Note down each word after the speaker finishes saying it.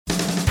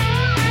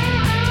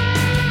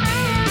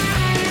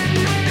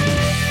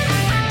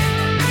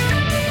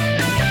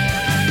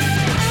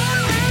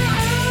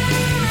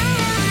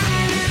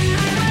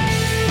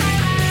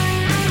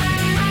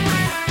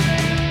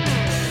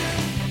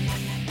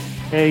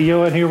Hey,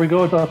 yo, and here we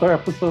go with another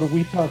episode of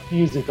We Talk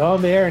Music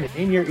on the air and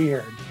in your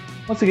ear.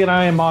 Once again,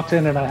 I am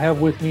Martin, and I have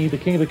with me the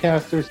king of the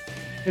casters,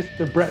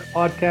 Mr. Brett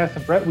Podcast.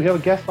 And Brett, we have a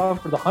guest on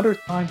for the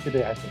 100th time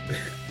today, I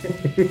think.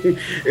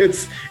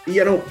 It's,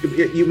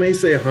 you may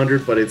say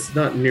 100, but it's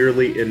not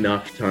nearly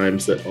enough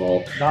times at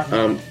all. Not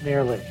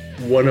nearly.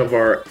 One of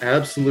our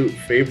absolute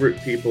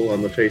favorite people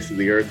on the face of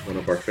the earth, one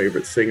of our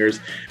favorite singers,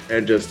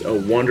 and just a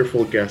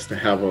wonderful guest to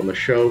have on the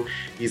show.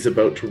 He's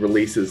about to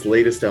release his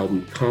latest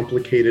album,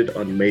 Complicated,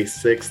 on May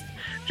 6th.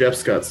 Jeff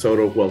Scott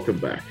Soto, welcome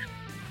back.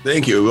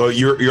 Thank you. Well,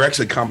 you're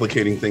actually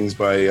complicating things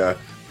by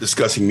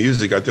discussing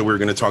music. I thought we were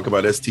going to talk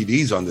about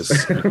STDs on this.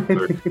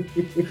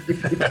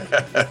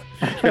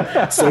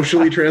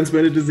 Socially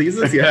transmitted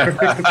diseases? Yeah.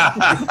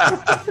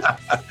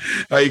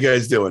 How you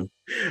guys doing?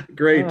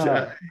 Great.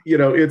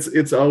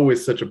 It's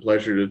always such a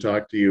pleasure to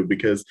talk to you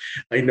because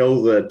I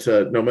know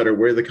that no matter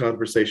where the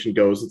conversation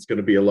goes, it's going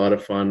to be a lot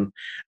of fun.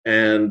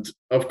 And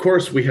of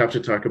course, we have to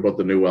talk about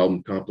the new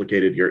album,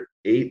 Complicated, your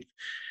 8th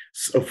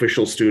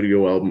official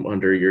studio album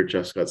under your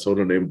Jeff Scott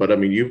Soto name. But I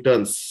mean, you've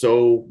done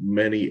so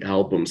many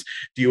albums.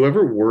 Do you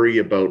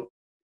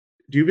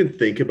even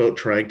think about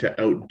trying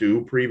to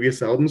outdo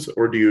previous albums,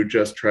 or do you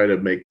just try to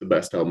make the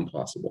best album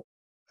possible?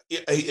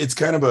 It's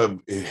kind of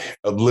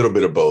a little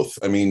bit of both.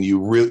 I mean,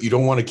 you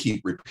don't want to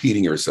keep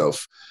repeating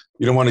yourself.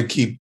 You don't want to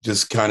keep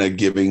just kind of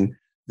giving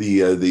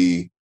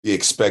the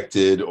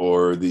expected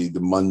or the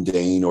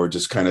mundane, or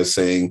just kind of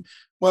saying,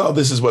 well,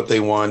 this is what they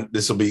want.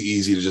 This will be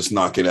easy to just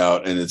knock it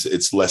out, and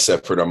it's less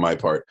effort on my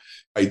part.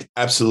 I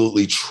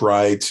absolutely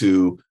try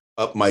to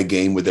up my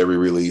game with every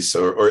release,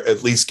 or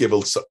at least give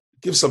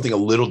something a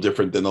little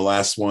different than the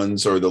last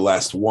ones or the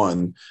last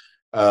one.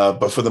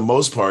 But for the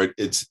most part,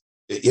 it's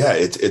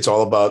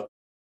all about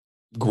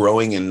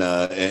growing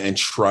and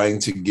trying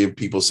to give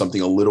people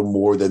something a little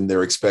more than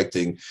they're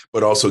expecting,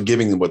 but also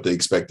giving them what they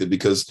expected,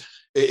 because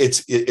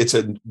it's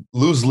a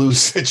lose-lose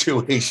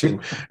situation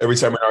every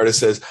time an artist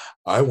says,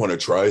 I want to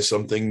try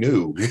something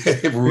new.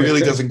 It really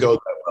doesn't go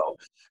that well.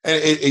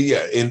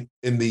 And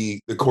in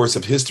the course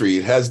of history,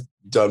 it has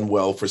done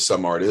well for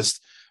some artists,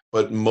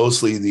 but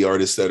mostly the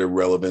artists that are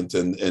relevant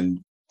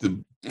and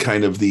the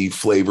kind of the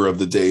flavor of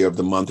the day, of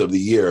the month, of the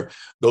year,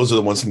 those are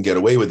the ones who can get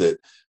away with it.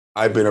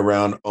 I've been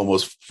around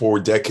almost 4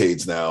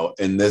 decades now,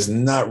 and there's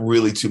not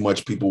really too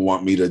much people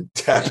want me to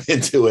tap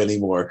into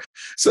anymore.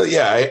 So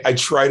I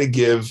try to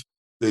give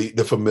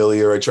the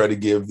familiar, I try to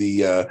give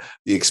the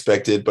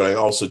expected, but I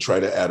also try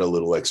to add a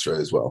little extra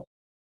as well.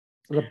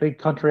 So the big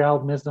country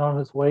album isn't on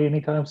its way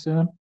anytime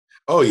soon?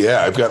 Oh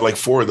yeah, I've got like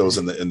 4 of those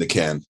in the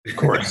can, of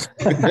course.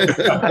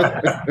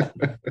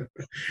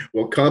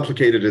 Well,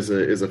 Complicated is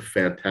a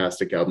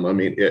fantastic album. I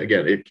mean,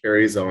 it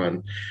carries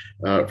on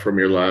from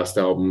your last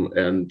album,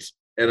 and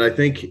I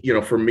think,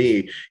 for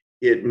me,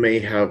 it may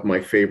have my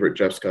favorite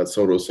Jeff Scott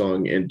Soto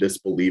song in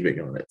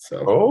Disbelieving on it.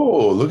 So,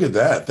 oh, look at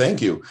that!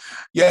 Thank you.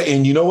 Yeah,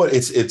 and you know what?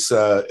 It's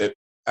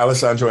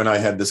Alessandro and I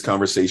had this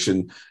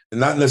conversation, and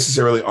not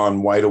necessarily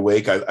on Wide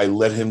Awake. I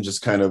let him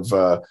just kind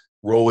of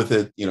roll with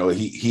it.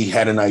 He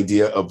had an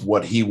idea of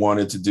what he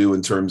wanted to do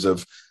in terms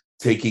of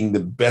taking the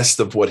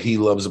best of what he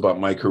loves about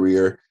my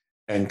career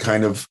and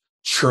kind of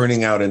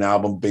churning out an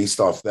album based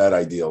off that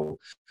ideal.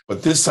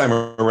 But this time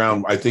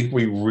around, I think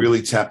we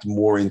really tapped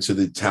more into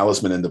the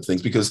Talisman end of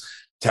things, because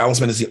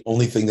Talisman is the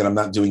only thing that I'm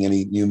not doing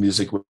any new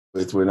music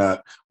with. We're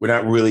not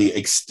really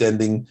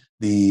extending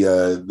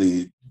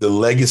the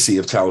legacy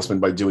of Talisman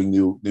by doing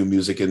new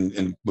music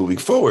and moving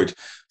forward.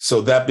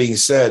 So that being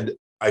said,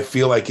 I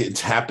feel like it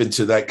tapped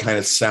into that kind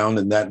of sound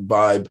and that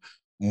vibe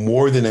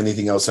more than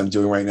anything else I'm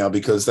doing right now,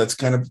 because that's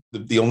kind of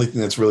the only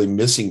thing that's really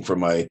missing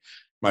from my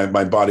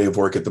body of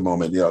work at the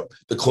moment.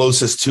 The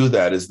closest to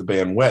that is the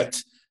band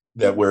Wet,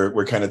 that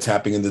we're kind of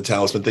tapping into the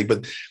Talisman thing,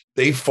 but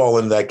they fall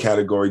into that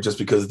category just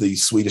because of the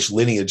Swedish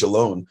lineage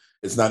alone.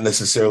 It's not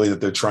necessarily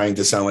that they're trying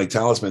to sound like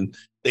Talisman.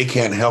 They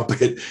can't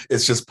help it.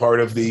 It's just part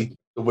of the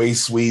way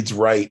Swedes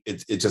write.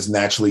 It just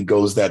naturally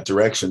goes that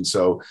direction.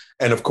 So,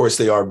 and of course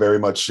they are very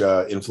much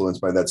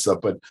influenced by that stuff.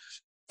 But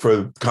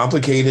for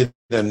Complicated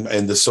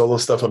and the solo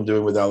stuff I'm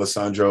doing with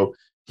Alessandro,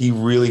 he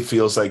really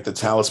feels like the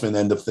Talisman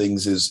end of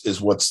things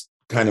is what's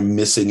kind of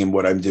missing in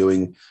what I'm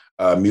doing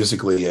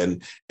musically.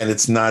 And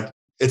it's not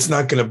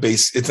going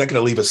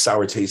to leave a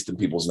sour taste in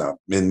people's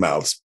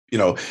mouths.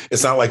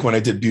 It's not like when I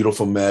did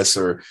Beautiful Mess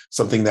or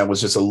something that was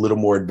just a little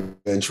more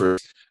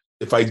adventurous.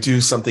 If I do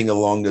something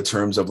along the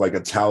terms of like a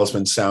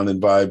Talisman sound and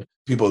vibe,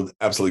 people are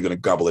absolutely going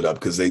to gobble it up,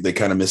 because they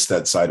kind of miss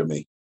that side of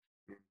me.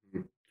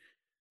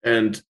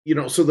 And,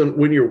 so then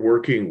when you're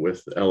working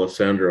with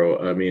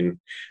Alessandro, I mean,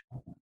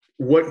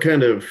 what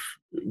kind of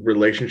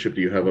relationship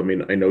do you have? I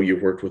mean, I know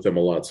you've worked with him a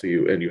lot, so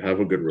you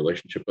have a good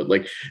relationship, but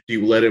like, do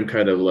you let him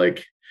kind of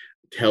like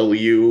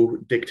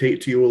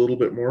dictate to you a little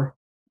bit more?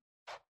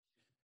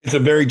 It's a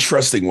very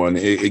trusting one.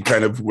 It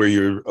kind of where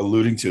you're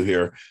alluding to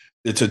here.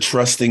 It's a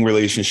trusting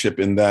relationship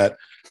in that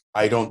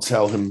I don't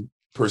tell him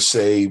per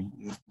se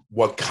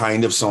what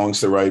kind of songs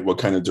to write, what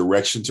kind of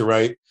direction to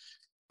write.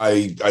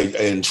 I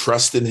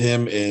entrust in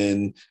him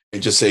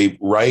and just say,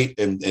 write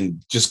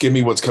and just give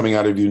me what's coming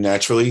out of you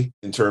naturally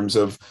in terms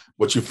of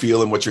what you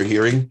feel and what you're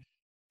hearing.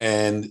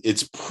 And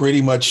it's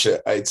pretty much,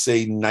 I'd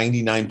say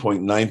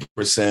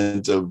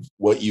 99.9% of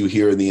what you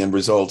hear in the end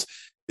result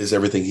is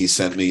everything he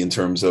sent me in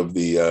terms of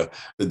the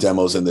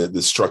demos and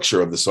the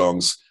structure of the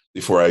songs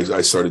before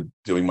I started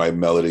doing my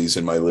melodies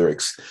and my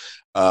lyrics.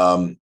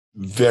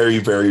 Very,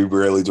 very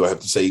rarely do I have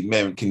to say,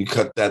 man, can you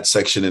cut that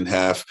section in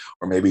half,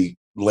 or maybe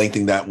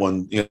lengthen that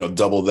one,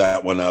 double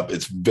that one up.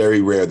 It's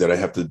very rare that I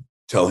have to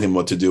tell him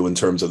what to do in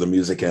terms of the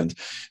music end.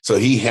 So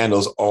he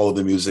handles all of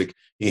the music.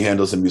 He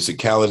handles the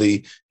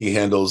musicality. He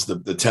handles the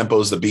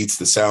tempos, the beats,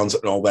 the sounds,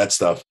 and all that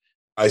stuff.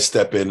 I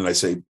step in and I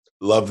say,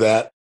 love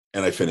that,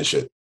 and I finish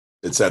it.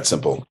 It's that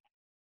simple.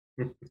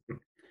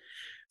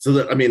 So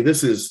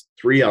this is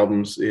 3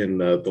 albums in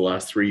the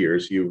last 3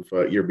 years.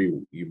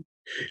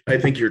 I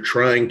think you're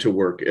trying to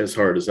work as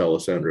hard as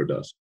Alessandro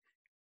does.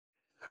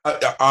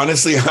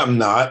 Honestly, I'm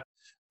not.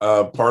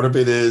 Part of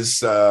it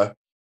is, I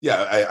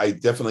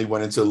definitely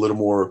went into a little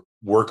more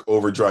work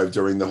overdrive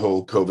during the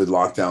whole COVID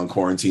lockdown,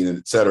 quarantine, and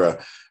et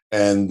cetera.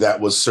 And that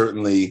was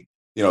certainly,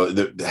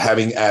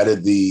 having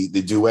added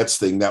the duets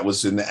thing, that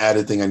was an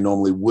added thing I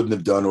normally wouldn't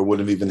have done or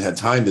wouldn't have even had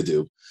time to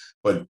do.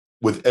 But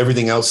with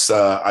everything else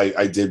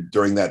I did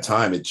during that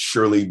time, it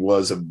surely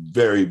was a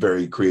very,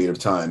 very creative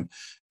time.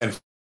 And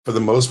for the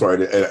most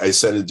part, I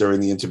said it during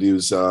the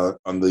interviews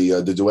on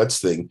the duets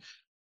thing,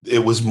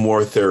 it was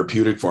more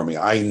therapeutic for me.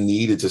 I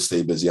needed to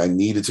stay busy. I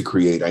needed to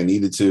create. I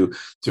needed to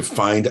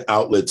find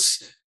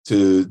outlets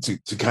to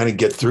kind of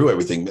get through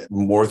everything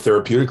more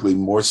therapeutically,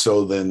 more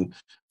so than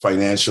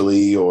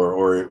financially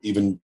or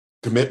even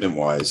commitment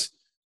wise.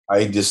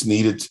 I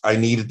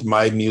needed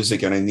my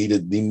music, and I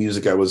needed the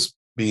music I was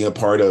being a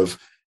part of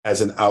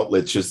as an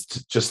outlet,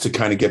 just to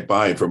kind of get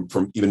by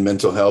from even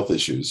mental health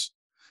issues.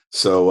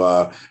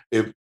 So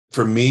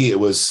for me, it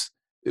was,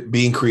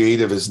 being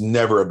creative is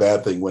never a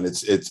bad thing when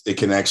it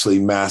can actually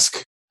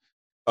mask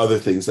other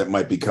things that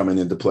might be coming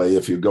into play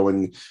if you're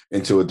going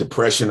into a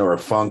depression or a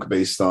funk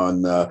based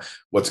on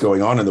what's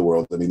going on in the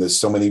world. I mean, there's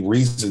so many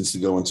reasons to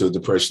go into a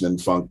depression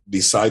and funk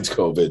besides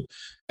COVID.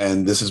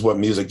 And this is what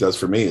music does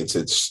for me.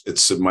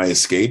 It's my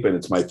escape, and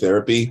it's my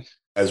therapy,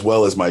 as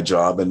well as my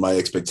job and my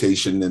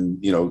expectation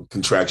and,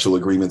 contractual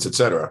agreements, et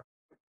cetera.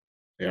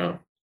 Yeah.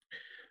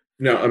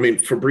 No,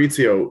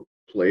 Fabrizio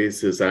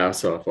plays his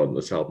ass off on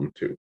this album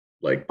too.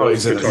 Like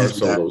those guitar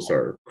solos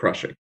are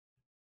crushing.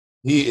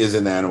 He is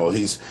an animal.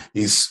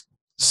 He's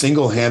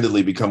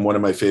single-handedly become one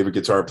of my favorite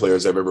guitar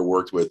players I've ever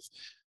worked with.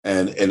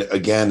 And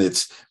again,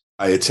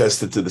 I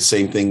attested to the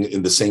same thing,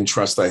 in the same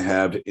trust I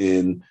have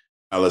in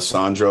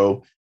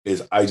Alessandro,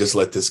 is I just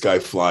let this guy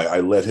fly.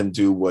 I let him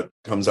do what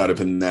comes out of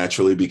him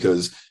naturally,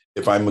 because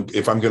if I'm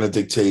going to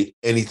dictate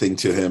anything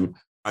to him,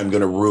 I'm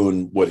going to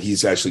ruin what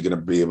he's actually going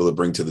to be able to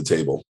bring to the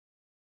table.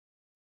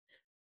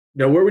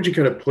 Now, where would you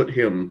kind of put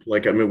him?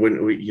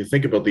 When you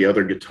think about the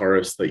other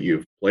guitarists that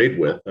you've played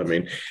with,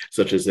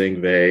 such as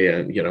Yngwie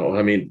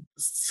and,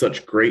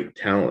 such great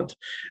talent.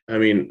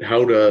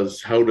 How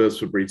does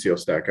Fabrizio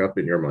stack up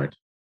in your mind?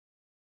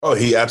 Oh,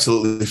 he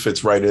absolutely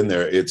fits right in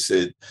there.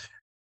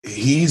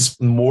 He's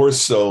more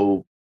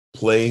so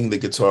playing the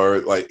guitar.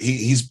 Like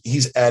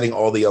he's adding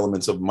all the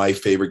elements of my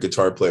favorite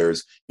guitar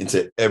players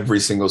into every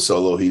single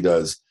solo he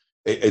does.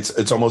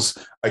 It's almost,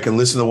 I can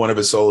listen to one of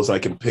his solos and I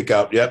can pick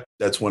out, yep,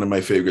 that's one of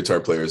my favorite guitar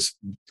players,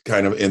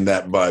 kind of in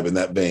that vibe, in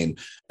that vein.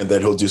 And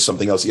then he'll do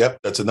something else. Yep,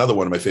 that's another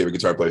one of my favorite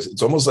guitar players.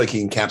 It's almost like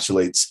he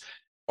encapsulates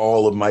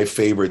all of my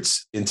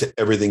favorites into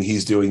everything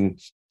he's doing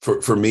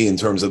for me in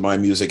terms of my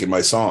music and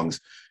my songs.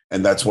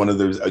 And that's one of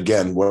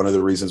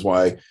the reasons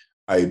why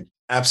I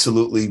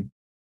absolutely,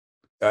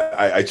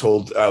 I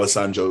told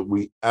Alessandro,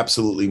 we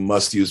absolutely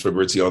must use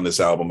Fabrizio on this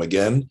album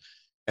again.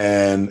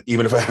 And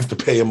even if I have to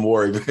pay him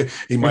more,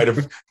 he might have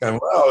kind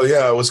of, oh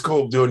yeah, it was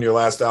cool doing your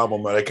last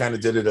album, but I kind of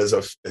did it as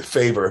a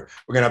favor.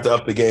 We're going to have to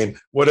up the game.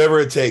 Whatever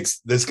it takes,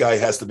 this guy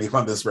has to be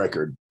on this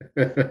record.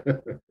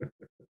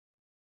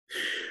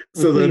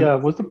 So then,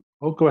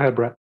 go ahead,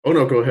 Brett. Oh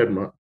no, go ahead,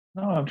 Matt.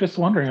 No, I'm just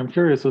wondering. I'm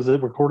curious. Was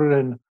it recorded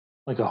in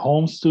like a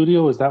home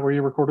studio? Is that where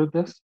you recorded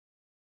this?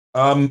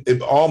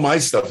 All my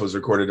stuff was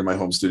recorded in my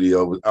home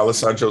studio.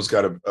 Alessandro's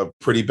got a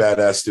pretty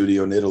badass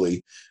studio in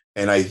Italy.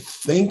 And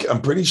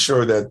I'm pretty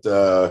sure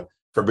that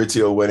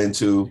Fabrizio went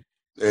into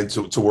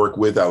to work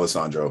with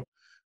Alessandro,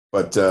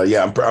 but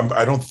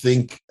I don't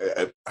think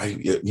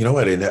you know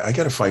what? I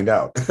got to find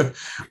out.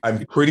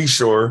 I'm pretty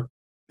sure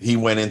he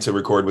went in to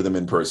record with him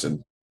in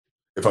person,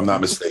 if I'm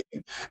not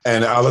mistaken.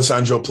 And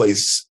Alessandro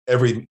plays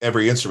every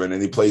instrument,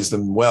 and he plays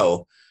them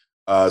well.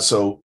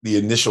 So the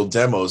initial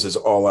demos is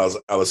all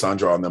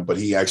Alessandro on them, but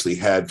he actually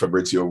had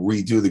Fabrizio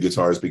redo the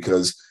guitars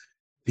because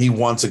he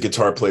wants a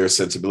guitar player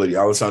sensibility.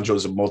 Alessandro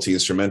is a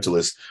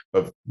multi-instrumentalist,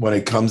 but when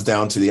it comes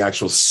down to the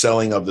actual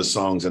selling of the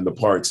songs and the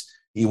parts,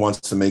 he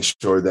wants to make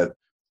sure that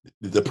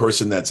the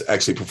person that's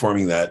actually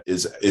performing that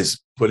is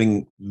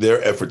putting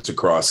their efforts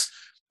across,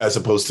 as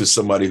opposed to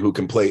somebody who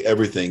can play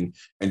everything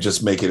and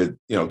just make it,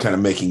 kind of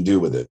making do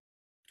with it.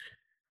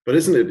 But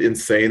isn't it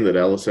insane that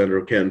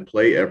Alessandro can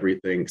play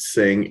everything,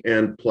 sing,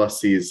 and plus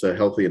he's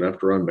healthy enough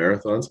to run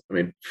marathons? I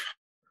mean,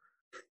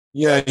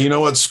 yeah, you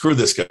know what? Screw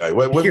this guy.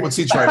 What's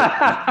he trying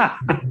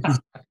to?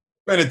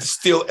 Trying to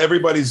steal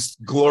everybody's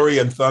glory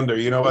and thunder.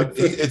 You know what?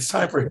 It's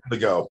time for him to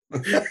go.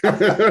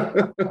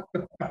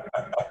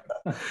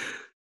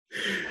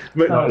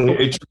 But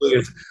it truly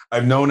is.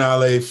 I've known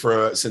Ale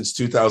since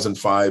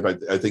 2005.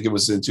 I think it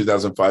was in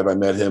 2005 I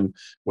met him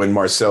when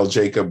Marcel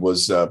Jacob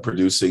was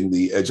producing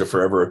the Edge of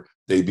Forever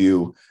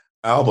debut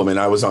album, and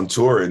I was on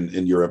tour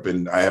in Europe,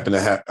 and I happened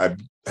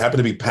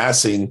to be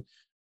passing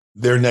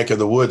their neck of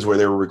the woods where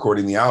they were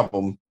recording the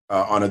album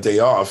on a day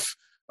off,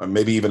 or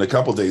maybe even a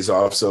couple days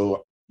off.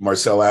 So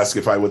Marcel asked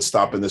if I would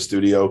stop in the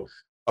studio,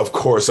 of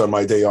course, on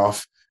my day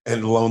off,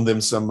 and loan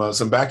them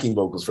some backing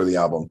vocals for the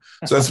album.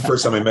 So that's the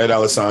first time I met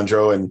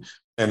Alessandro, and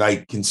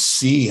I can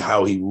see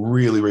how he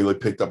really, really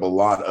picked up a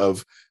lot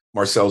of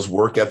Marcel's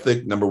work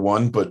ethic, number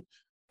one, but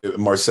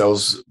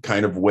Marcel's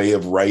kind of way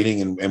of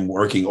writing and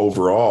working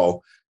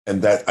overall.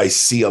 And that I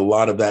see a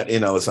lot of that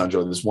in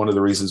Alessandro. And it's one of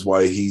the reasons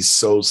why he's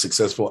so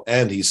successful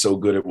and he's so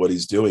good at what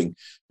he's doing,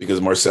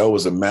 because Marcel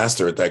was a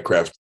master at that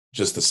craft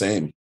just the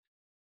same.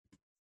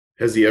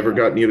 Has he ever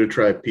gotten you to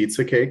try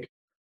pizza cake?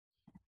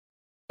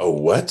 Oh,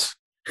 what?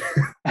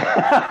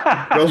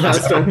 The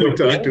last time we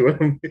talked to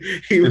him,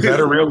 is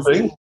that a real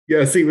thing?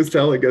 Yes, he was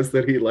telling us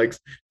that he likes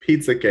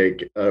pizza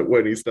cake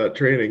when he's not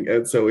training,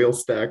 and so he'll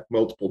stack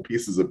multiple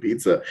pieces of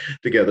pizza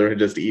together and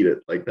just eat it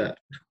like that.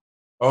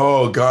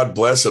 Oh, God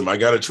bless him! I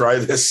got to try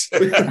this.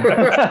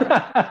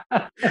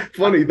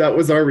 Funny, that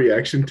was our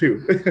reaction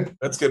too.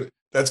 That's good.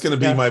 That's going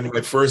to be my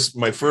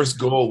first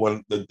goal.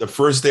 When the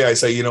first day I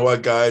say, you know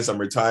what, guys, I'm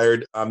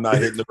retired. I'm not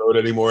hitting the road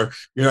anymore.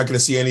 You're not going to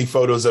see any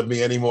photos of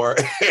me anymore.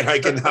 And I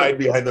can hide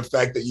behind the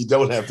fact that you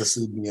don't have to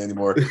see me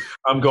anymore.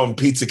 I'm going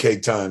pizza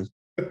cake time.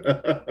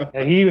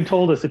 Yeah, he even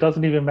told us it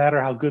doesn't even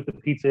matter how good the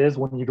pizza is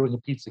when you're doing a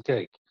pizza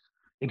cake.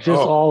 It just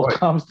all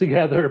comes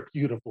together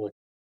beautifully.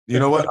 You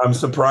know what? I'm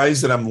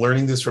surprised that I'm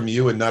learning this from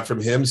you and not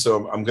from him.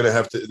 So I'm going to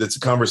have to, that's a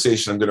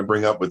conversation I'm going to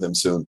bring up with him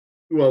soon.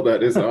 Well,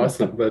 that is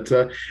awesome. But,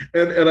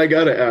 and I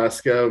got to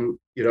ask, you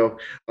know,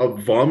 a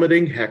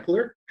vomiting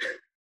heckler?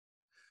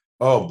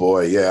 Oh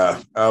boy.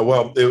 Yeah.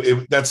 Well,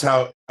 that's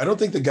how, I don't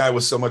think the guy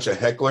was so much a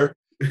heckler,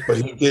 but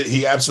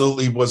he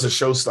absolutely was a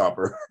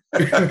showstopper.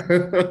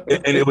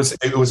 And it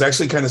was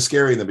actually kind of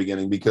scary in the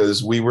beginning,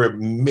 because we were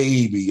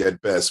maybe at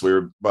best, we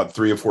were about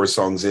 3 or 4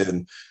 songs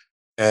in,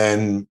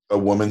 and a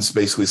woman's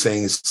basically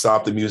saying,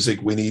 stop the music.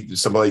 We need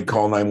somebody,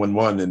 call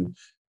 911.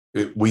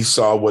 And we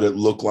saw what it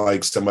looked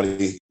like,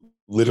 somebody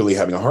literally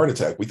having a heart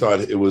attack. We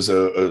thought it was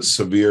a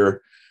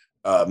severe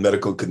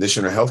medical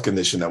condition or health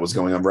condition that was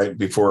going on right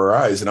before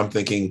our eyes. And I'm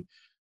thinking,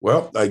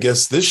 well, I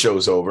guess this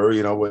show's over.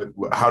 You know,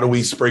 how do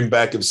we spring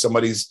back if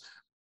somebody's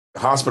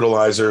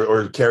hospitalized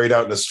or carried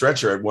out in a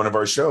stretcher at one of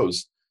our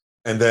shows?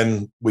 And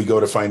then we go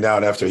to find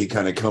out after he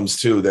kind of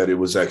comes to that it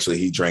was actually,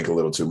 he drank a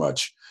little too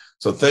much.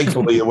 So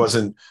thankfully it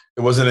wasn't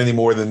any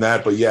more than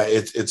that. But yeah,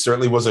 it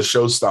certainly was a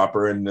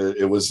showstopper. And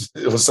it was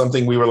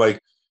something we were like,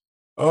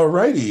 all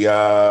righty,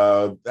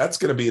 that's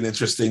going to be an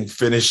interesting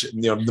finish.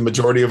 You know, the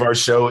majority of our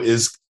show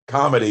is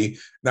comedy.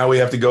 Now we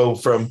have to go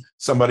from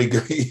somebody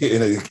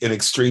in an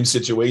extreme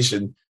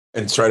situation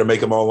and try to make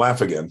them all laugh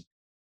again.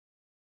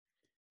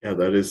 Yeah,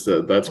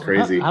 that's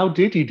crazy. How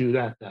did you do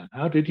that then?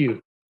 How did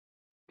you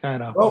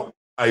kind of? Well,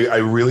 I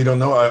really don't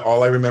know.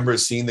 All I remember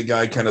is seeing the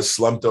guy kind of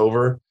slumped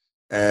over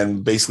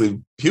and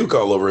basically puke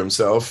all over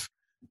himself.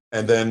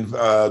 And then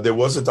there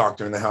was a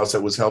doctor in the house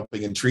that was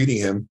helping and treating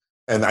him.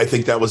 And I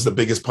think that was the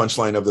biggest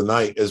punchline of the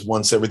night, is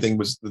once everything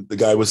was, the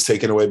guy was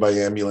taken away by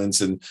ambulance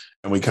and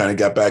we kind of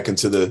got back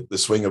into the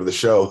swing of the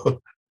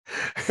show.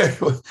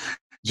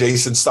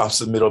 Jason stops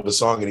in the middle of a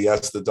song and he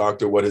asks the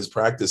doctor what his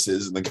practice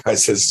is. And the guy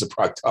says he's a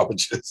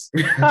proctologist.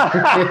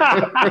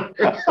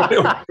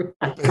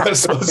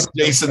 So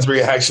Jason's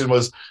reaction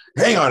was,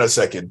 hang on a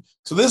second.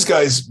 So this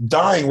guy's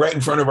dying right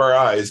in front of our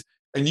eyes.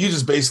 And you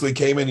just basically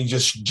came in and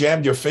just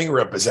jammed your finger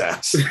up his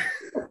ass.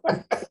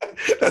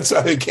 That's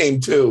how it came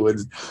to, and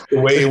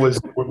the way it was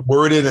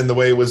worded and the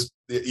way it was,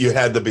 you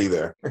had to be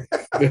there.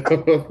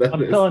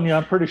 I'm telling you,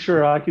 I'm pretty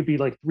sure I could be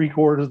like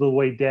 3/4 of the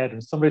way dead,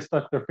 and somebody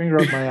stuck their finger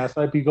up my ass,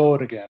 I'd be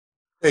going again.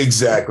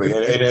 Exactly.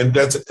 And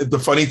that's the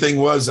funny thing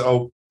was,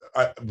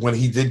 when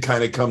he did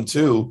kind of come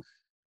to,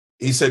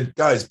 he said,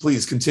 guys,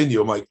 please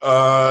continue. I'm like,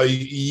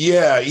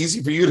 yeah,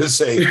 easy for you to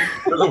say.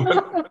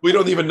 We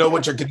don't even know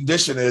what your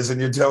condition is, and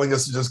you're telling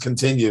us to just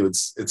continue.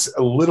 It's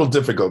a little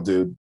difficult,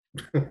 dude.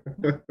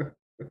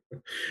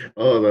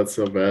 Oh, that's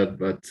so bad.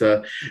 But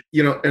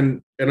you know,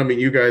 and I mean,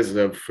 you guys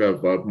have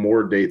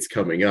more dates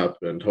coming up,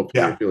 and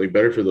hopefully you're feeling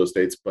better for those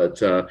dates.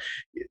 But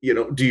you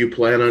know, do you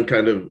plan on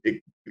kind of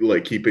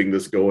like keeping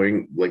this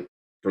going like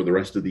for the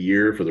rest of the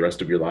year, for the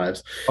rest of your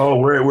lives? Oh,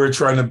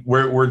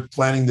 we're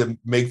planning to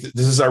make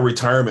this is our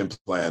retirement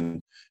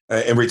plan,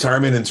 and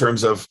retirement in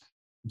terms of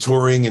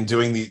touring and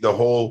doing the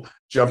whole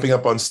jumping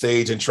up on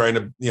stage and trying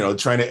to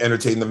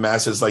entertain the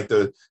masses like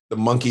the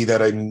monkey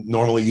that I'm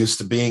normally used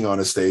to being on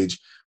a stage.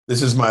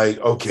 this is my,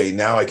 okay,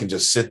 now I can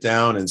just sit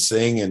down and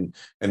sing. And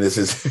this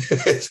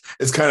is,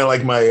 it's kind of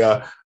like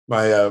my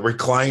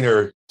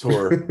recliner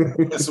tour.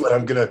 That's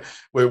what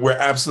we're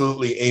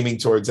absolutely aiming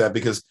towards that,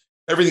 because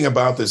everything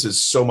about this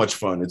is so much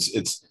fun.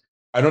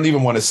 I don't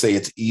even want to say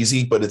it's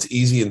easy, but it's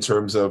easy in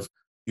terms of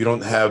you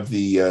don't have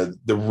the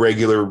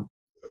regular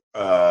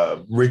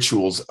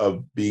rituals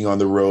of being on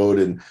the road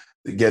and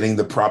getting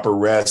the proper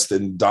rest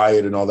and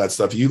diet and all that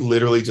stuff. You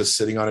literally just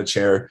sitting on a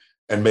chair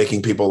and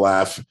making people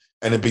laugh.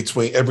 And in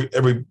between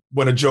every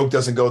when a joke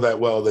doesn't go that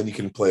well, then you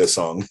can play a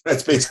song.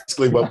 That's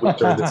basically what we've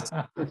turned this.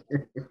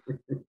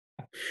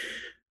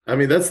 I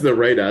mean, that's the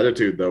right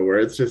attitude though, where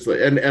it's just like,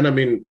 and I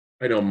mean,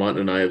 I know Mont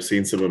and I have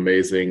seen some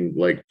amazing,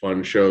 like,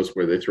 fun shows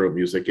where they throw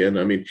music in.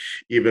 I mean,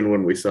 even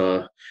when we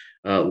saw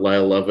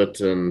Lyle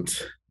Lovett and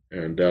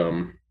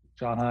John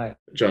Hyatt.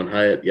 John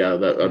Hyatt, yeah,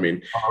 that, I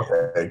mean,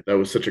 okay, that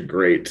was such a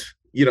great,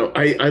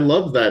 I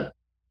love that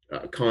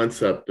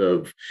concept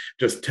of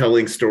just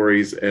telling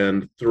stories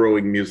and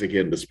throwing music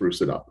in to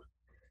spruce it up.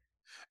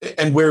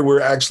 And where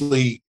we're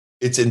actually,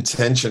 it's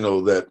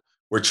intentional that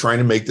we're trying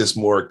to make this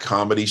more a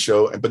comedy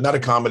show, but not a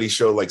comedy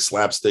show like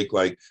slapstick,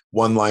 like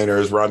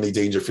one-liners, Rodney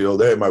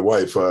Dangerfield, hey, my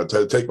wife,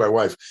 take my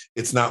wife.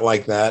 It's not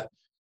like that.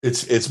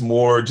 It's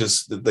more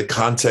just the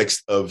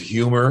context of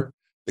humor,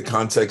 the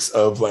context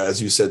of,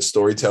 as you said,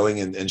 storytelling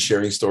and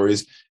sharing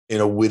stories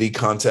in a witty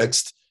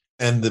context.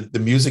 And the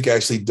music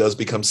actually does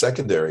become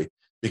secondary,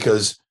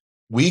 because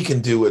we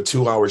can do a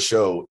 2-hour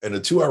show, and a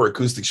 2-hour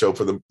acoustic show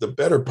for the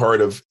better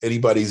part of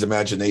anybody's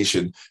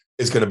imagination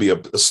is going to be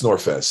a snore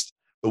fest.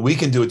 But we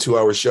can do a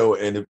 2-hour show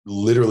and it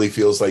literally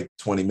feels like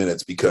 20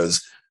 minutes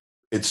because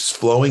it's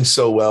flowing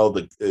so well.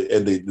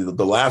 The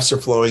laughs are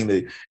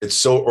flowing. It's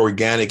so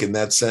organic in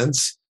that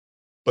sense.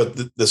 But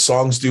the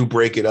songs do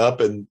break it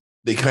up and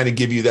they kind of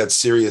give you that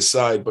serious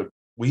side. But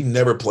we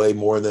never play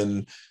more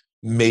than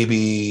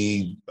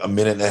maybe a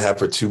minute and a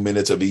half or 2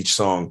 minutes of each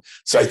song.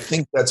 So I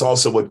think that's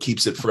also what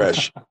keeps it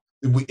fresh.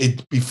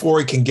 Before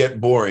it can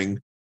get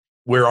boring,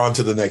 we're on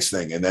to the next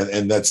thing. And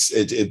that's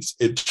it.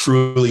 It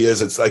truly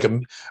is. It's like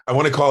I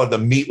want to call it the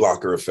meat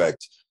locker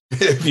effect.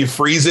 If you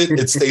freeze it,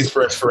 it stays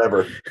fresh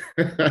forever.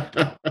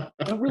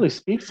 That really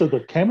speaks to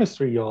the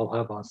chemistry you all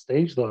have on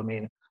stage, though. I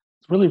mean,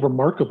 it's really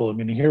remarkable. I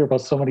mean, you hear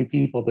about so many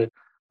people that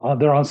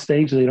they're on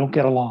stage, they don't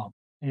get along,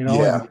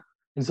 Yeah.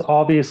 It's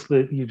obvious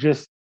that you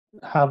just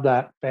have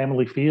that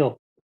family feel.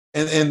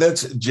 And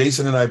that's,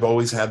 Jason and I've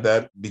always had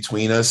that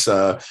between us.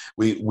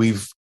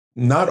 We've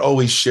not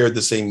always shared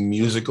the same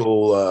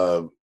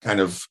musical kind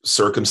of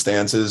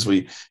circumstances.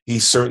 He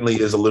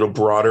certainly is a little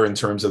broader in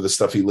terms of the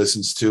stuff he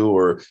listens to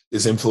or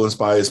is influenced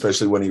by,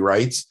 especially when he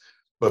writes.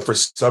 But for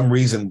some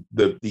reason,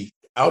 the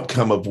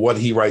outcome of what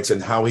he writes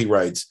and how he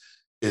writes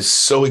is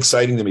so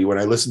exciting to me. When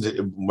I listen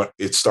to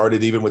it,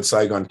 started even with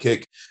Saigon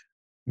Kick.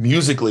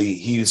 Musically,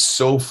 he's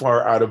so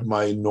far out of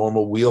my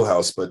normal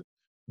wheelhouse, but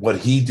what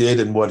he did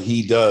and what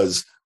he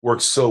does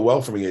works so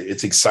well for me.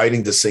 It's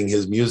exciting to sing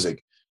his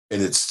music.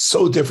 And it's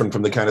so different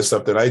from the kind of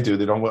stuff that I do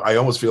that I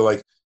almost feel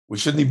like we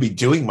shouldn't even be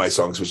doing my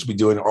songs. We should be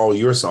doing all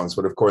your songs.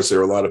 But of course, there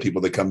are a lot of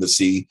people that come to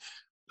see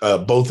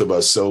both of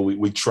us. So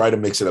we try to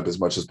mix it up as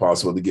much as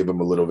possible to give them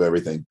a little of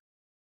everything.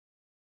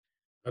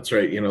 That's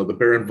right. The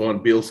Baron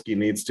von Bielski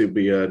needs to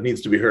be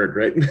heard,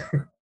 right?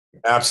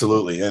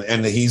 Absolutely.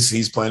 And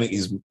he's planning,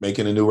 he's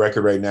making a new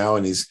record right now,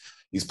 and he's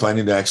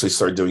planning to actually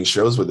start doing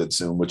shows with it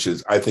soon, which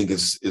I think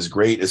is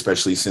great,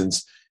 especially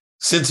since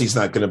he's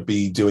not going to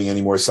be doing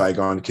any more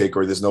Saigon Kick,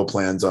 or there's no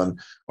plans on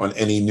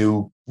any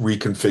new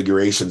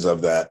reconfigurations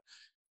of that.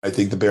 I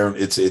think the Baron,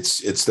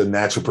 it's the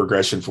natural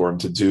progression for him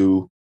to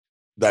do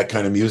that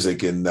kind of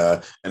music and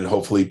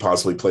hopefully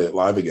possibly play it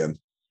live again.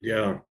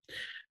 Yeah.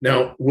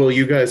 Now, will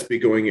you guys be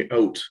going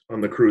out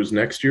on the cruise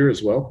next year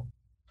as well?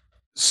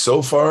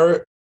 So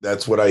far,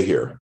 that's what I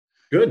hear.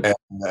 Good.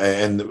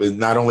 And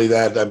not only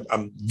that,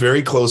 I'm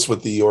very close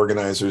with the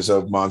organizers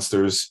of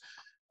Monsters,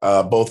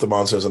 both the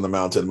Monsters on the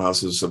Mountain,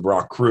 Monsters of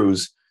Rock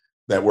cruise,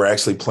 that we're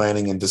actually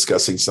planning and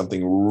discussing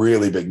something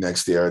really big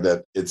next year.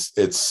 That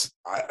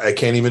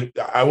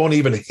I won't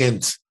even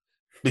hint,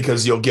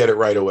 because you'll get it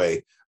right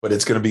away. But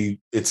it's going to be,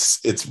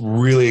 it's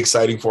really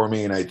exciting for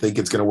me, and I think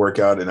it's going to work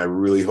out. And I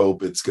really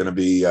hope it's going to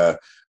be.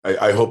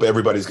 I hope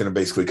everybody's going to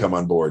basically come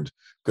on board,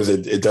 because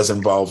it does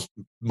involve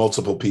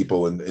multiple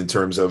people in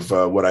terms of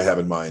what I have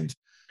in mind.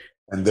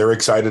 And they're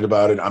excited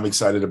about it. I'm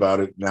excited about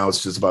it. Now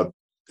it's just about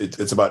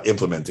it's about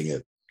implementing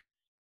it.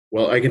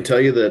 Well, I can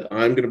tell you that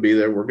I'm going to be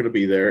there. We're going to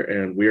be there,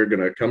 and we are going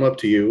to come up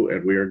to you,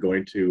 and we are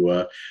going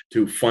to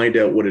find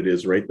out what it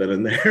is right then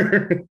and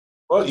there.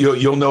 Well,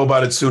 you'll know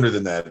about it sooner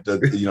than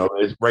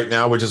that. Right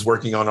now we're just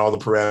working on all the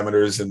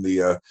parameters and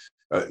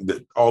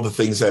all the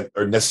things that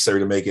are necessary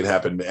to make it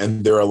happen.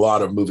 And there are a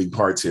lot of moving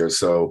parts here.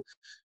 So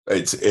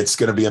it's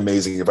going to be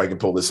amazing if I can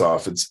pull this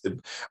off.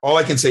 All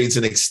I can say, it's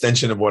an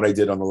extension of what I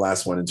did on the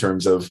last one in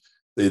terms of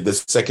the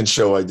second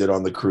show I did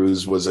on the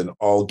cruise was an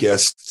all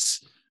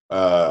guests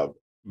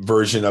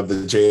version of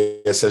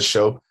the JSS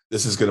show.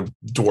 This is going to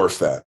dwarf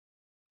that.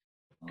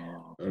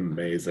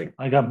 Amazing.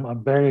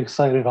 I'm very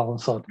excited all of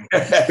a sudden.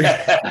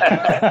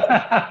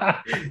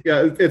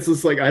 Yeah, it's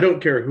just like, I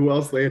don't care who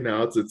else they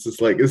announce. It's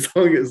just like, as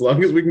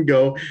long as we can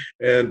go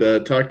and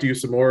talk to you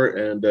some more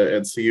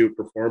and see you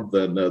perform,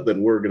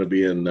 then we're going to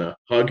be in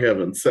hog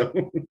heaven. So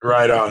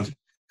right on.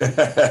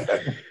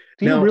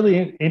 Do you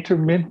really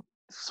intermix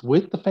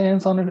with the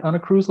fans on a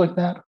cruise like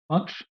that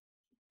much?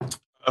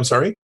 I'm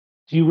sorry?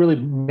 Do you really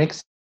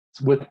mix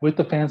with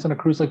the fans on a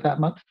cruise like that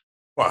much?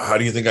 Well, how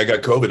do you think I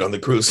got COVID on the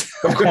cruise?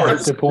 Of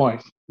course. Good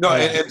point. No,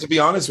 and to be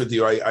honest with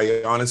you,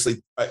 I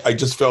honestly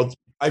just felt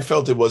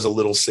it was a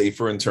little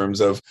safer in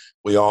terms of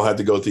we all had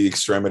to go through the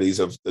extremities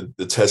of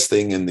the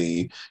testing and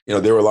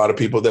there were a lot of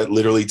people that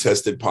literally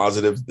tested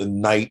positive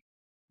the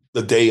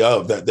day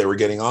of that they were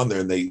getting on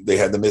there, and they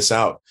had to miss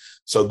out.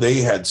 So they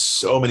had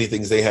so many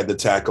things they had to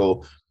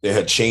tackle. They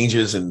had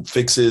changes and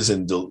fixes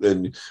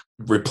and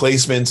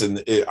replacements,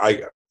 and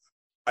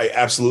I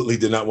absolutely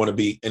did not want to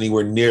be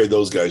anywhere near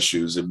those guys'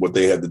 shoes and what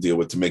they had to deal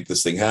with to make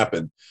this thing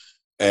happen.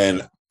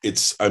 And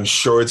I'm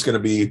sure it's going to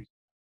be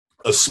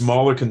a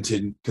smaller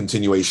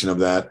continuation of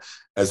that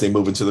as they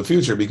move into the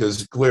future,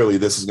 because clearly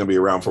this is going to be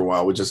around for a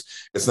while.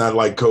 It's not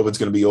like COVID's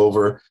going to be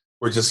over.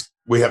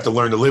 We have to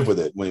learn to live with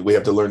it. We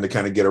have to learn to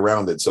kind of get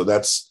around it. So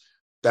that's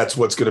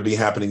what's going to be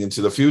happening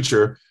into the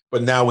future.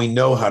 But now we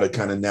know how to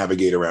kind of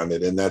navigate around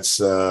it. And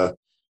I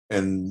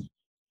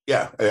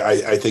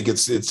think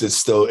it's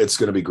still going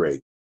to be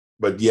great.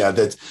 But yeah,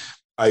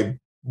 I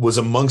was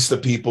amongst the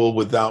people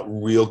without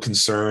real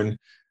concern,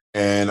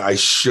 and I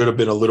should have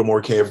been a little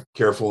more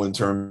careful in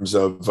terms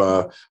of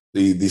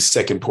the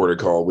second port of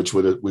call, which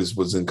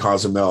was in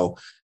Cozumel.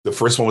 The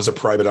first one was a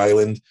private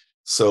island,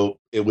 so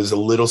it was a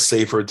little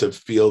safer to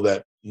feel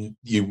that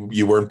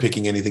you weren't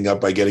picking anything up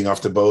by getting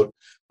off the boat.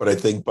 But I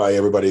think by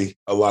a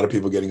lot of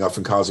people getting off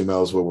in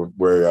Cozumel is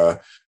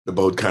where the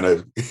boat kind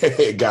of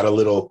got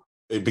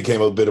it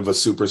became a bit of a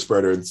super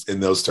spreader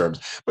in those terms,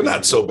 but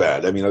not so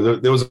bad. I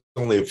mean, there was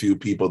only a few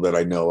people that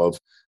I know of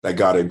that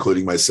got it,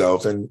 including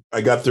myself, and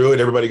I got through it.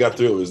 Everybody got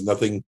through it. It was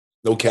nothing,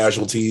 no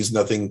casualties,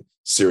 nothing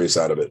serious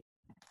out of it.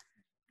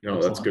 No,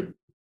 that's good.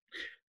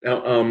 Now,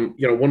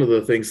 one of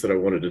the things that I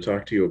wanted to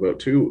talk to you about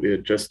too,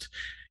 it just,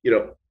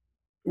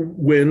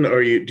 when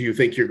do you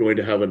think you're going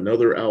to have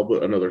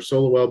another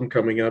solo album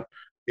coming up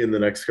in the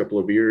next couple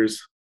of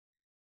years?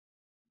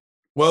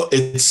 Well,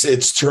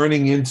 it's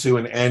turning into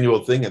an annual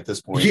thing at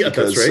this point. Yeah,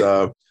 because,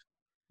 that's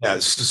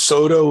right.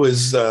 Soto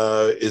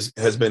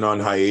has been on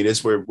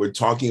hiatus. We're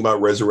talking about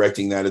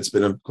resurrecting that. It's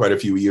been quite a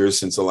few years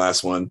since the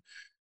last one.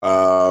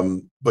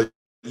 But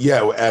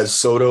yeah, as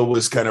Soto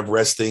was kind of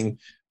resting,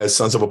 as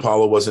Sons of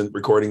Apollo wasn't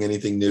recording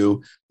anything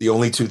new, the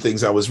only two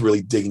things I was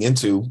really digging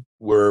into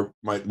were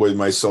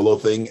my solo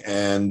thing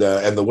and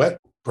the Wet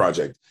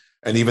project.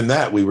 And even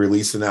that, we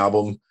released an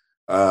album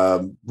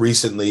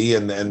recently,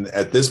 and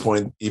at this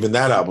point, even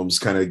that album's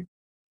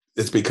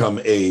it's become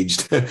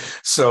aged.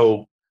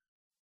 So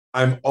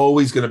I'm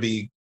always going to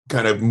be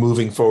kind of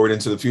moving forward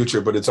into the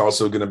future, but it's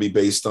also going to be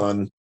based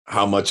on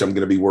how much I'm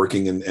going to be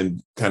working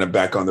and kind of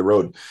back on the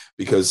road.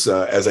 Because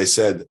as I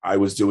said, I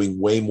was doing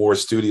way more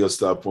studio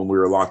stuff when we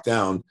were locked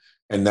down.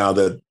 And now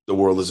that the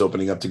world is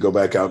opening up to go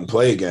back out and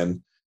play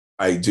again,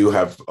 I do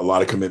have a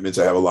lot of commitments.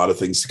 I have a lot of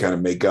things to kind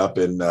of make up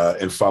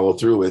and follow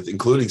through with,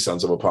 including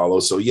Sons of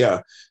Apollo. So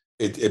yeah,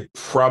 it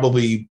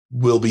probably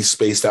will be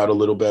spaced out a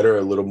little better,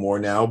 a little more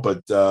now,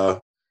 but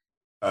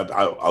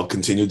I'll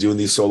continue doing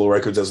these solo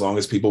records as long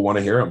as people want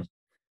to hear them.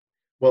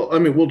 Well, I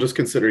mean, we'll just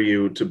consider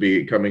you to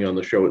be coming on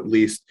the show at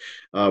least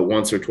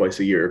once or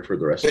twice a year for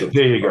the rest of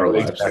our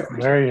lives.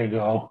 Exactly. There you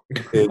go.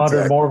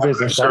 100 more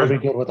visits. That'll be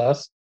good with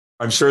us.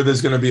 I'm sure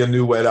there's going to be a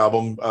new Wet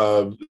album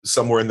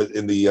somewhere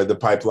in the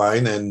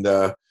pipeline, and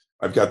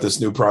I've got this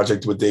new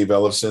project with Dave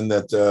Ellefson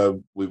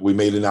that we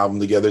made an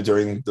album together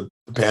during the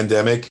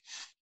pandemic,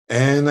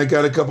 and I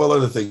got a couple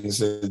other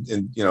things,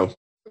 and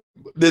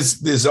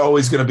there's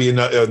always going to be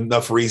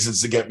enough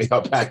reasons to get me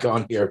back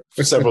on here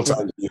several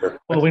times a year.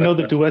 Well, we know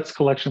the Duets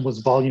collection was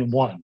volume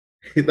 1.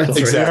 That's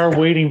so right. We are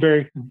waiting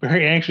very,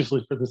 very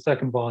anxiously for the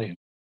second volume.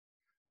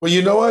 Well,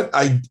 you know what?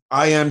 I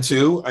am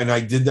too, and I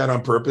did that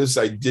on purpose.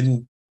 I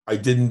didn't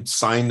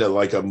sign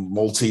a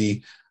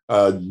multi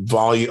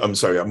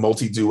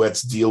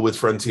duets deal with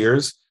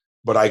Frontiers,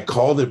 but I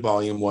called it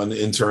volume 1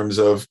 in terms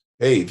of,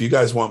 hey, if you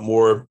guys want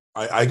more,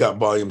 I got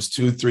volumes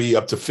 2, 3,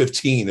 up to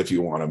 15 if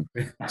you want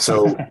them.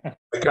 So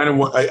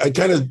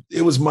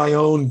it was my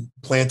own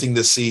planting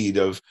the seed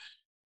of,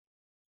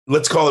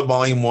 let's call it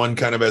volume 1,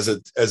 kind of as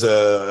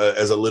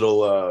a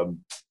little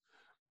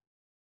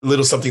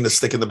something to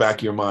stick in the back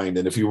of your mind.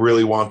 And if you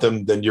really want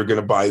them, then you're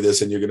going to buy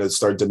this and you're going to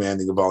start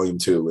demanding a volume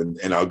 2,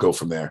 and I'll go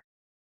from there.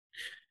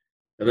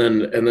 And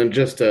then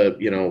just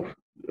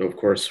of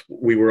course,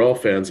 we were all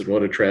fans, and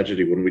what a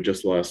tragedy when we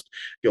just lost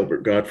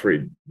Gilbert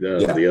Gottfried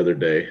the other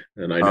day.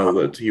 And I know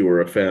that you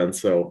were a fan,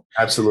 so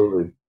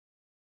absolutely.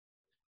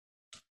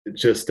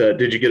 Just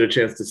did you get a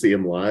chance to see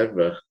him live?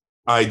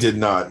 I did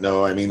not.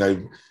 No, I mean,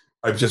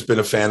 I've just been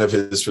a fan of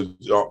his for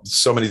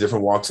so many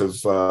different walks of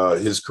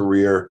his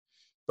career,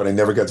 but I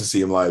never got to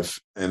see him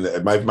live.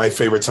 And my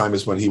favorite time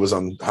is when he was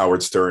on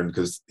Howard Stern,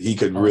 because he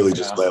could really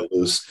just let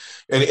loose.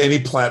 And any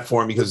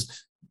platform,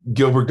 because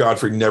Gilbert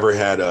Gottfried never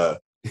had a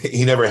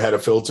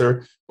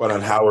filter, but on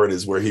Howard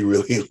is where he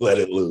really let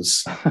it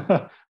loose.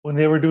 When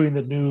they were doing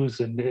the news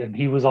and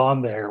he was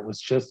on there, it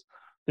was just,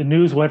 the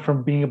news went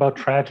from being about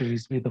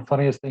tragedies to be the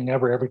funniest thing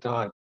ever every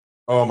time.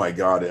 Oh my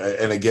God.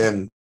 And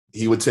again,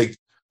 he would take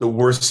the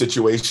worst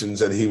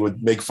situations and he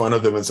would make fun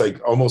of them. It's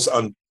like almost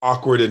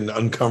awkward and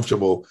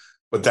uncomfortable.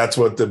 But that's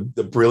what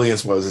the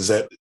brilliance was, is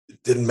that it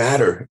didn't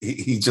matter.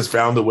 He just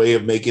found a way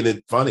of making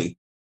it funny.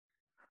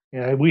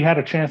 Yeah, we had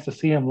a chance to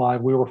see him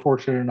live. We were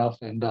fortunate enough,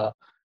 and it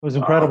was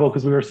incredible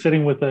because we were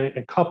sitting with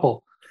a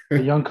couple, a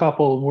young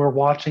couple, and we're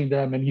watching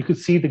them, and you could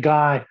see the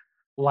guy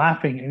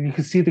laughing, and you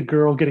could see the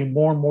girl getting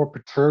more and more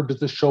perturbed as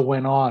the show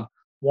went on,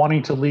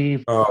 wanting to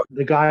leave.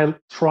 The guy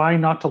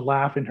trying not to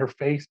laugh in her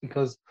face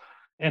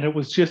and it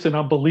was just an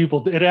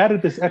unbelievable. It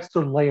added this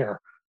extra layer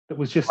that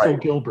was just so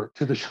Gilbert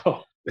to the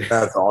show.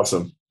 That's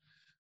awesome.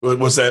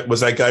 Was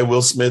that guy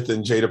Will Smith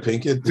and Jada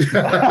Pinkett?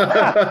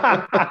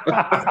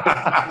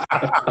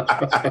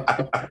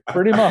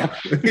 Pretty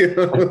much.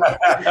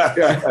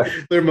 Yeah,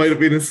 there might have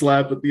been a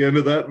slap at the end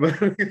of that.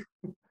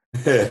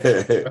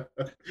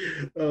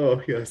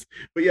 Oh yes,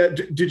 but yeah,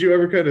 did you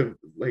ever kind of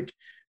like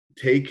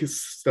take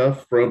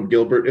stuff from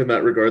Gilbert in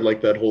that regard, like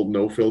that whole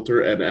no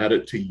filter, and add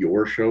it to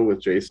your show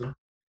with Jason?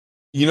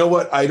 You know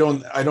what? I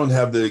don't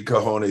have the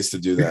cojones to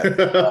do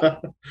that.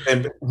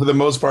 And for the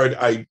most part,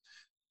 I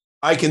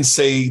can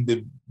say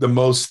the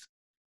most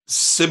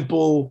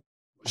simple,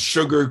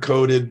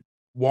 sugar-coated,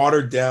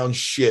 watered-down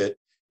shit,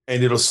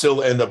 and it'll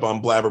still end up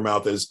on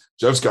Blabbermouth as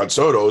Jeff Scott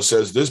Soto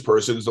says this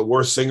person is the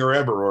worst singer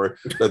ever, or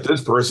that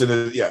this person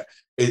is, yeah.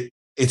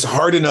 It's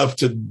hard enough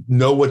to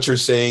know what you're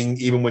saying,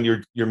 even when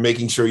you're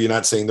making sure you're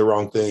not saying the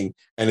wrong thing,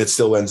 and it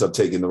still ends up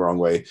taking the wrong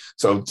way.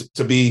 So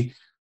to be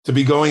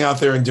going out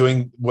there and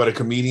doing what a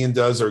comedian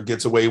does or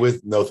gets away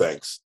with, no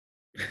thanks.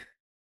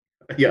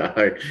 Yeah,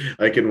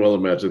 I can well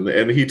imagine,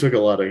 and he took a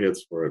lot of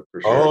hits for it,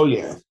 for sure. Oh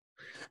yeah,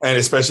 and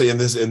especially in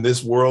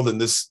this world, in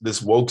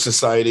this woke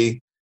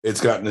society,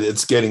 it's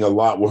getting a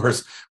lot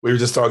worse. We were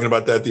just talking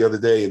about that the other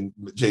day, and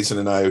Jason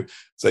and I,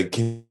 it's like,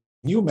 can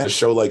you imagine a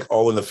show like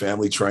All in the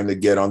Family trying to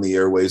get on the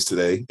airwaves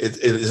today? It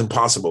is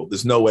impossible.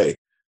 There's no way.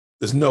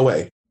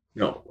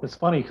 No, it's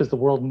funny because the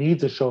world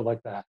needs a show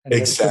like that. And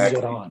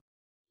exactly. Get on.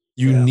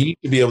 You need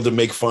to be able to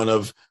make fun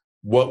of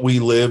what we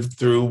live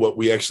through, what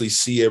we actually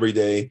see every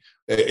day,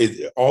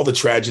 all the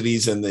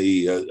tragedies and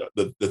the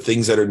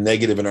things that are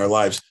negative in our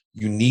lives.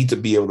 You need to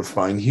be able to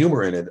find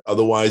humor in it.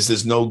 Otherwise,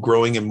 there's no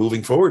growing and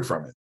moving forward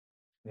from it.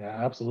 Yeah,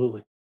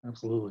 absolutely.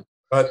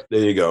 But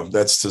there you go.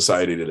 That's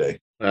society today.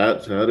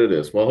 That it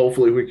is. Well,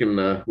 hopefully we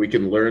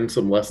can learn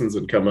some lessons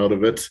and come out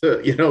of it.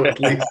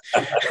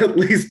 At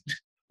least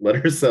let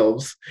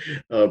ourselves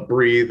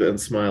breathe and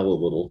smile a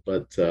little.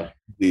 But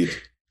indeed.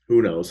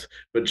 Who knows?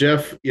 But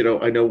Jeff,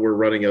 I know we're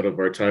running out of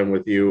our time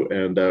with you,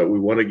 and we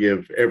want to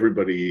give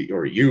everybody,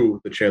 or you,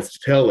 the chance to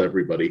tell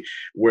everybody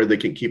where they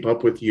can keep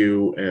up with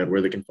you and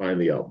where they can find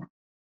the album.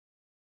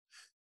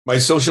 My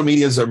social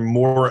medias are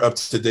more up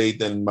to date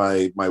than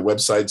my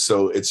website,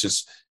 so it's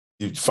just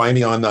you find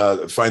me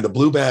on find the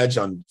Blue Badge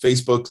on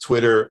Facebook,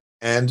 Twitter,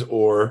 and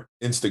or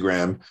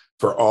Instagram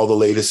for all the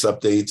latest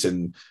updates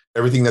and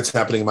everything that's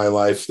happening in my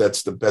life.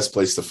 That's the best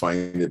place to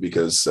find it,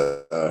 because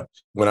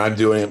when I'm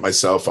doing it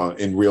myself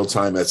in real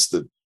time, that's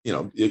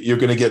you're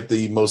going to get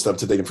the most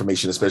up-to-date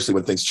information, especially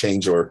when things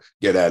change or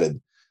get added.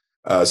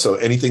 So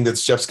anything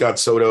that's Jeff Scott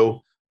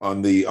Soto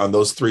on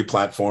those three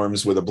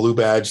platforms with a Blue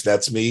Badge,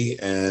 that's me.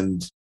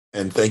 And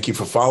thank you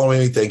for following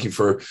me. Thank you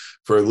for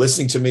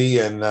listening to me,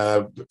 and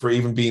for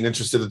even being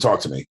interested to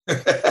talk to me.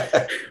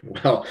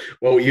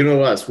 Well, you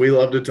know us. We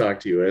love to talk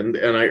to you, and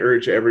I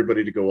urge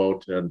everybody to go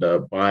out and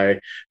buy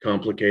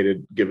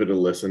Complicated, give it a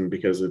listen,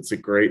 because it's a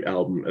great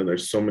album, and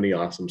there's so many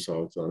awesome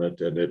songs on it,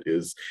 and it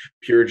is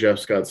pure Jeff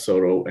Scott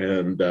Soto,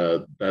 and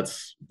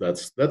that's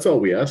all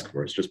we ask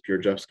for. It's just pure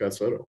Jeff Scott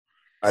Soto.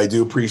 I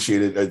do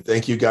appreciate it.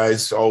 Thank you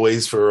guys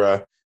always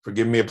for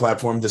giving me a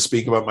platform to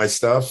speak about my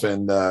stuff,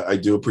 and I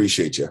do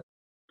appreciate you.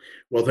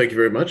 Well, thank you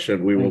very much,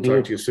 and we will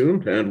talk to you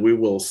soon, and we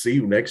will see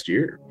you next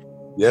year.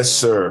 Yes,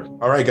 sir.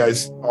 All right,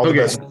 guys. All the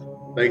best.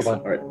 Thanks. Bye-bye.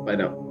 All right. Bye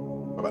now.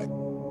 Bye-bye.